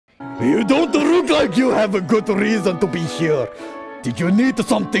You don't look like you have a good reason to be here. Did you need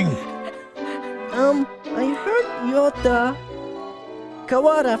something? I heard Yota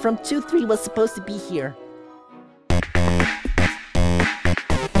Kawada from 2-3 was supposed to be here.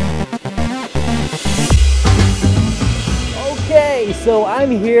 Okay, so I'm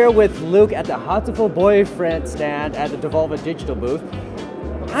here with Luke at the Hatoful Boyfriend stand at the Devolver Digital booth.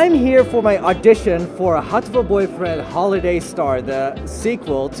 I'm here for my audition for a Hatoful Boyfriend Holiday Star, the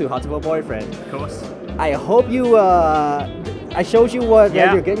sequel to Hatoful Boyfriend. Of course. I hope you, I showed you what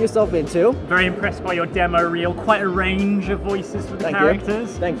you're getting yourself into. Very impressed by your demo reel. Quite a range of voices for the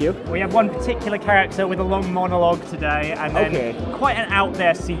characters. Thank you. We have one particular character with a long monologue today, and then quite an out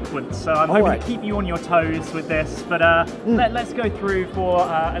there sequence. So I'm hoping to keep you on your toes with this. But let's go through for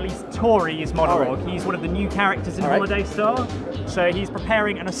at least Tori's monologue. He's one of the new characters in Holiday Star. So he's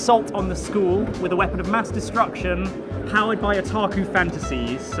preparing an assault on the school with a weapon of mass destruction, powered by otaku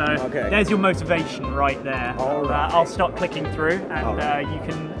fantasies. So there's your motivation right there. I'll start clicking through and you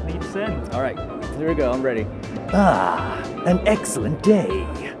can lead us in. Alright, here we go, I'm ready. Ah, an excellent day.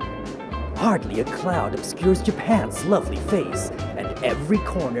 Hardly a cloud obscures Japan's lovely face, and every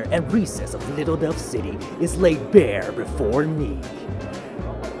corner and recess of Little Dove City is laid bare before me.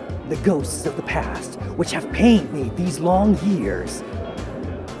 The ghosts of the past, which have pained me these long years.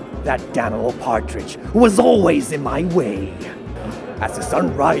 That damn old partridge was always in my way. As the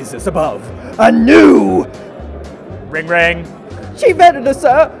sun rises above, a new... Ring ring. Chief Editor,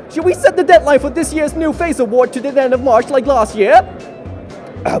 sir, should we set the deadline for this year's new Face Award to the end of March like last year?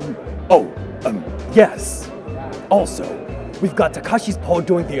 Yes. Also, we've got Takashi's Poe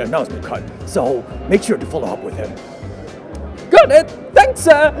doing the announcement cut, so make sure to follow up with him. Got it! Thanks,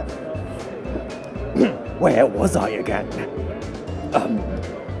 sir! Where was I again?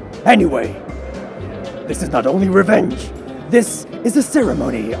 Anyway, this is not only revenge. This is a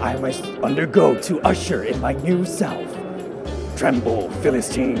ceremony I must undergo to usher in my new self. Tremble,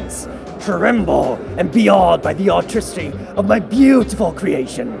 Philistines. Tremble and be awed by the audacity of my beautiful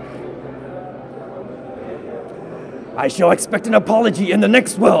creation. I shall expect an apology in the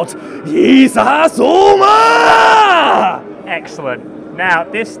next world. Isasoma! Excellent. Now,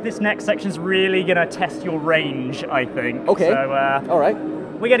 this next section is really going to test your range, I think. Okay. So, all right.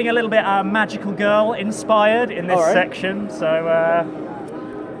 We're getting a little bit magical girl inspired in this section. So,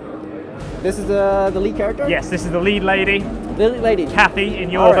 this is the lead character? yes, this is the lead lady. The lead lady. Kathy, in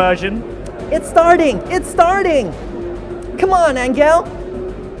your version. It's starting! It's starting! Come on, Angel!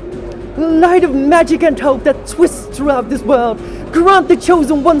 Light of magic and hope that twists throughout this world. Grant the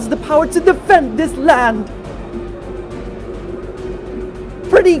chosen ones the power to defend this land.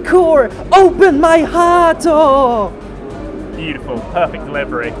 Pretty core, open my heart! Oh! Beautiful, perfect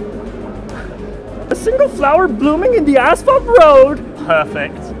delivery. A single flower blooming in the asphalt road.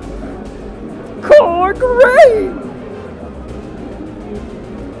 Perfect. Core great!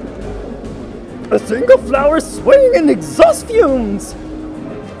 A single flower swinging in exhaust fumes.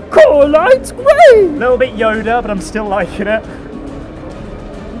 Core lights great! A little bit Yoda, but I'm still liking it.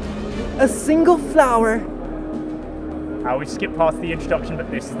 A single flower. We skipped past the introduction, but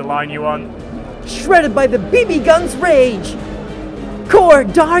this is the line you want. Shredded by the BB gun's rage. Core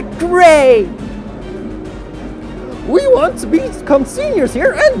dark gray. We want to become seniors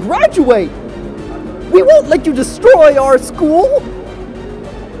here and graduate. We won't let you destroy our school.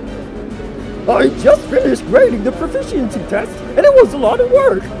 I just finished grading the proficiency test, and it was a lot of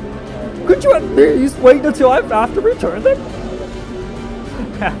work. Could you at least wait until I have to return them?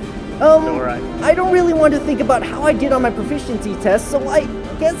 Alright. I don't really want to think about how I did on my proficiency test, so I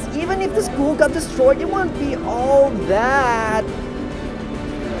guess even if the school got destroyed, it wouldn't be all that.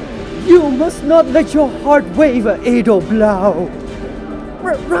 You must not let your heart waver, Edo Blau.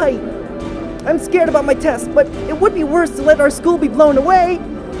 Right. I'm scared about my test, but it would be worse to let our school be blown away.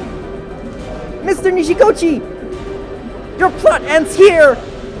 Mr. Nishikochi, your plot ends here.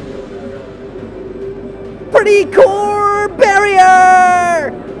 Pretty core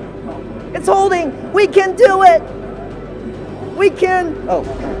barrier! It's holding! We can do it! We can...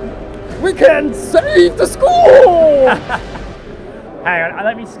 We can save the school! Hang on,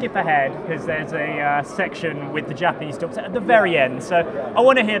 let me skip ahead, because there's a section with the Japanese dubs at the very end. So I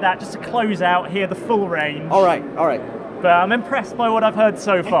want to hear that just to close out, hear the full range. Alright. But I'm impressed by what I've heard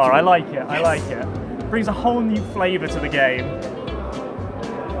so far. I like it. Brings a whole new flavour to the game.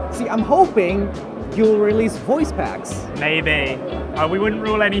 See, I'm hoping you'll release voice packs. Maybe. We wouldn't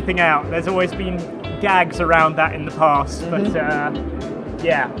rule anything out. There's always been gags around that in the past, but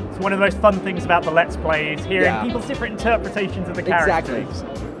yeah, it's one of the most fun things about the Let's Plays, hearing people's different interpretations of the characters.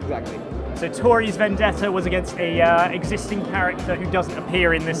 Exactly. So Tori's vendetta was against a existing character who doesn't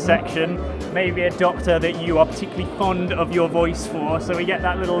appear in this section, maybe a doctor that you are particularly fond of your voice for, so we get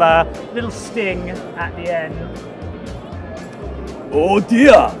that little sting at the end. Oh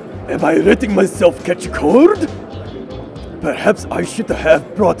dear, am I letting myself catch a cold? Perhaps I should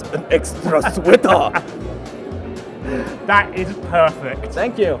have brought an extra sweater. That is perfect.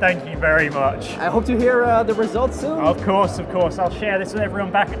 Thank you. Thank you very much. I hope to hear the results soon. Of course. I'll share this with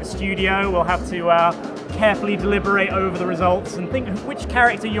everyone back at the studio. We'll have to carefully deliberate over the results and think of which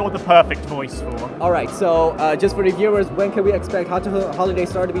character you're the perfect voice for. Alright, so just for the viewers, when can we expect Hatoful Holiday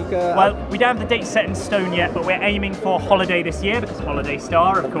Star to be... Well, we don't have the date set in stone yet, but we're aiming for Holiday this year because Holiday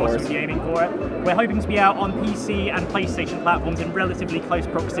Star, of course, we'll be aiming for it. We're hoping to be out on PC and PlayStation platforms in relatively close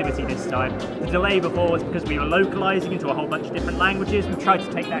proximity this time. The delay before was because we were localizing into a whole bunch of different languages. We've tried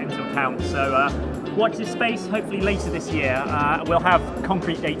to take that into account, so watch this space. Hopefully later this year, we'll have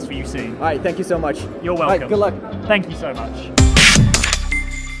concrete dates for you soon. Alright, thank you so much. You're welcome. Alright, good luck. Thank you so much.